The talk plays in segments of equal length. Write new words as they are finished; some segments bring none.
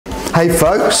Hey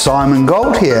folks, Simon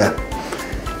Gault here.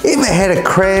 Ever had a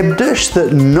crab dish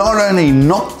that not only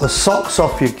knocked the socks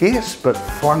off your guests but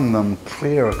flung them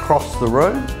clear across the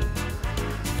room?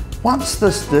 Once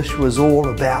this dish was all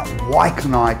about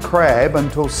Waikanae crab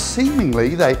until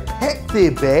seemingly they packed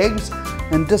their bags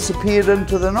and disappeared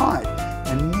into the night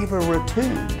and never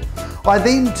returned. I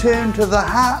then turned to the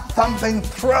heart-thumping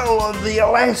thrill of the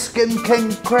Alaskan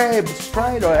king crab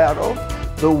straight out of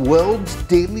the world's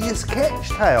deadliest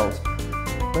catchtails.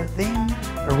 But then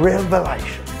a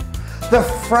revelation. The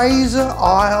Fraser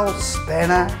Isle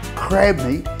Spanner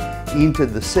Crabmeat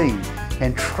entered the scene.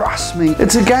 And trust me,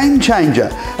 it's a game changer.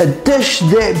 A dish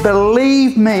that,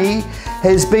 believe me,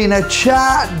 has been a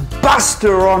chart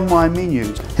buster on my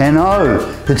menus. And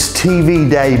oh, its TV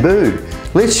debut.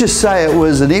 Let's just say it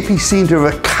was an epicenter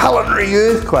of a culinary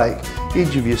earthquake.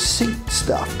 Edge of your seat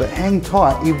stuff, but hang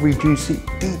tight, every juicy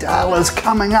detail is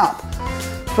coming up.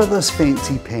 For this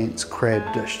fancy pants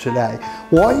crab dish today,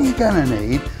 what you're going to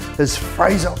need is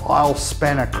Fraser Isle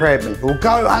Spanner Crabmeat. Or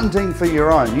go hunting for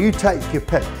your own, you take your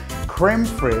pick. Creme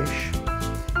fraiche,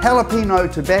 jalapeno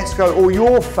tabasco, or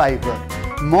your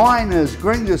favourite. Mine is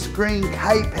Gringas Green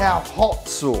K-Pow hot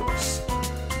sauce.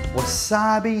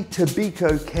 Wasabi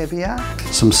tobiko caviar,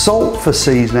 some salt for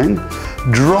seasoning,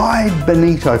 dried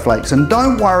bonito flakes. And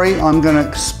don't worry, I'm going to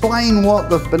explain what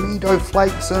the bonito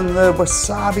flakes and the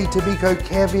wasabi tobiko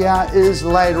caviar is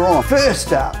later on.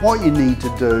 First up, what you need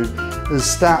to do is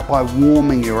start by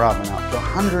warming your oven up to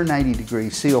 180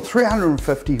 degrees C or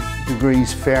 350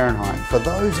 degrees Fahrenheit. For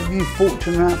those of you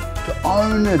fortunate enough to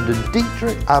own a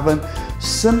Dietrich oven,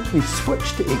 simply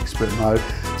switch to expert mode,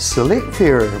 select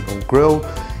variable grill,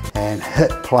 and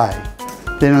hit play.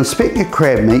 Then inspect your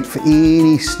crab meat for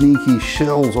any sneaky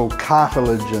shells or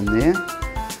cartilage in there.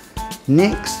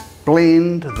 Next,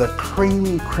 blend the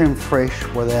creamy creme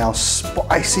fraiche with our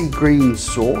spicy green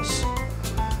sauce.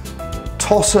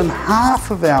 Toss in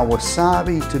half of our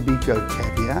wasabi tobiko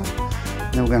caviar.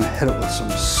 Then we're going to hit it with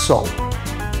some salt.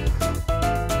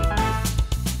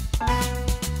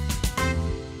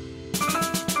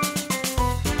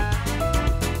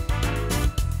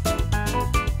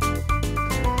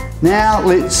 Now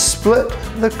let's split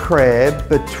the crab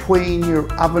between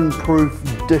your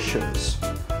oven-proof dishes.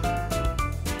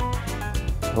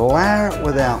 Layer it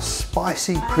with our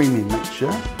spicy creamy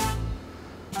mixture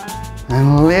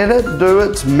and let it do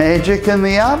its magic in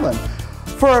the oven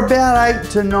for about 8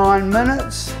 to 9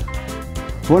 minutes.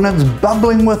 When it's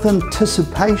bubbling with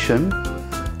anticipation,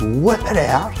 whip it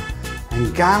out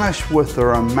and garnish with the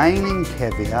remaining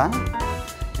caviar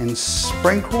and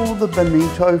sprinkle the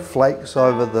bonito flakes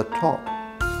over the top.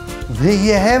 There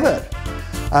you have it,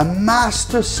 a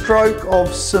master stroke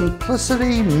of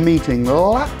simplicity meeting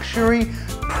luxury,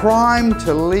 primed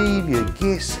to leave your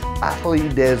guests utterly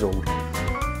dazzled.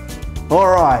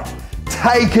 Alright,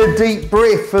 take a deep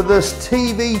breath for this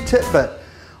TV tidbit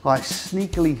I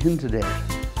sneakily hinted at.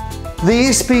 The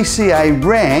SPCA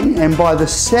rang, and by the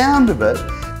sound of it,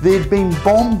 they'd been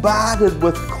bombarded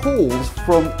with calls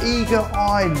from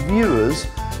eager-eyed viewers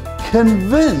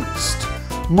convinced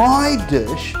my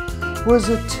dish was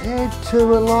a tad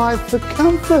too alive for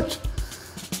comfort.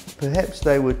 Perhaps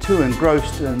they were too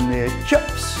engrossed in their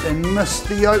chips and missed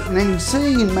the opening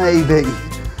scene, maybe.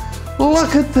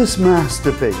 Look at this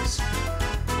masterpiece.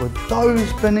 With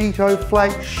those bonito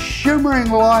flakes shimmering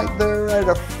like they're at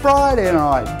a Friday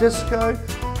night disco,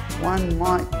 one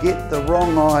might get the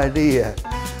wrong idea.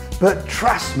 But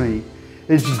trust me,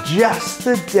 it's just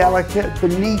the delicate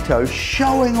bonito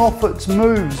showing off its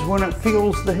moves when it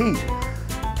feels the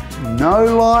heat.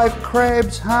 No live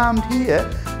crabs harmed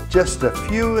here, just a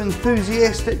few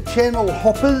enthusiastic channel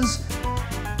hoppers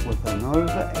with an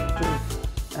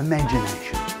overactive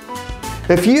imagination.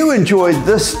 If you enjoyed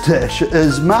this dish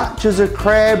as much as a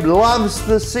crab loves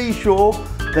the seashore,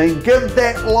 then give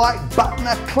that like button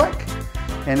a click.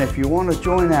 And if you want to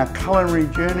join our culinary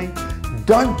journey,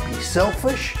 don't be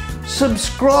selfish,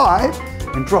 subscribe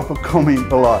and drop a comment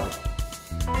below.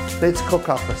 Let's cook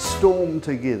up a storm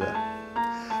together.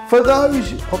 For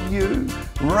those of you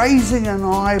raising an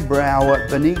eyebrow at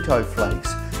bonito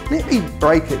flakes, let me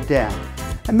break it down.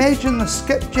 Imagine the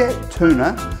skipjack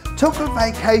tuna took a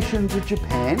vacation to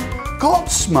Japan, got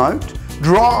smoked,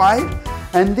 dried,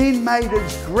 and then made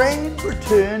its grand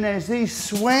return as these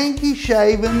swanky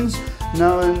shavings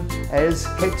known as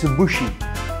katsuobushi.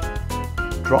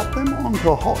 Drop them onto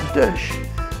a hot dish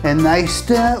and they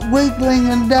start wiggling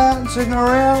and dancing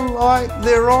around like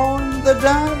they're on the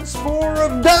dance floor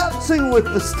of Dancing with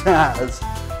the Stars.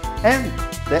 And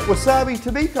that wasabi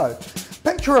tobiko.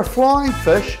 Picture a flying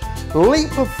fish,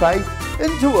 leap of faith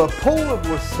into a pool of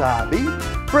wasabi,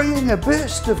 bringing a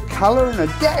burst of colour and a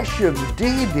dash of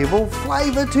daredevil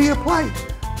flavour to your plate.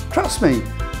 Trust me,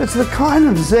 it's the kind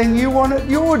of zing you want at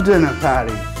your dinner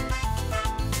party.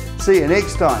 See you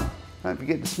next time. Don't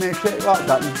forget to smash that like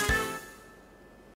button.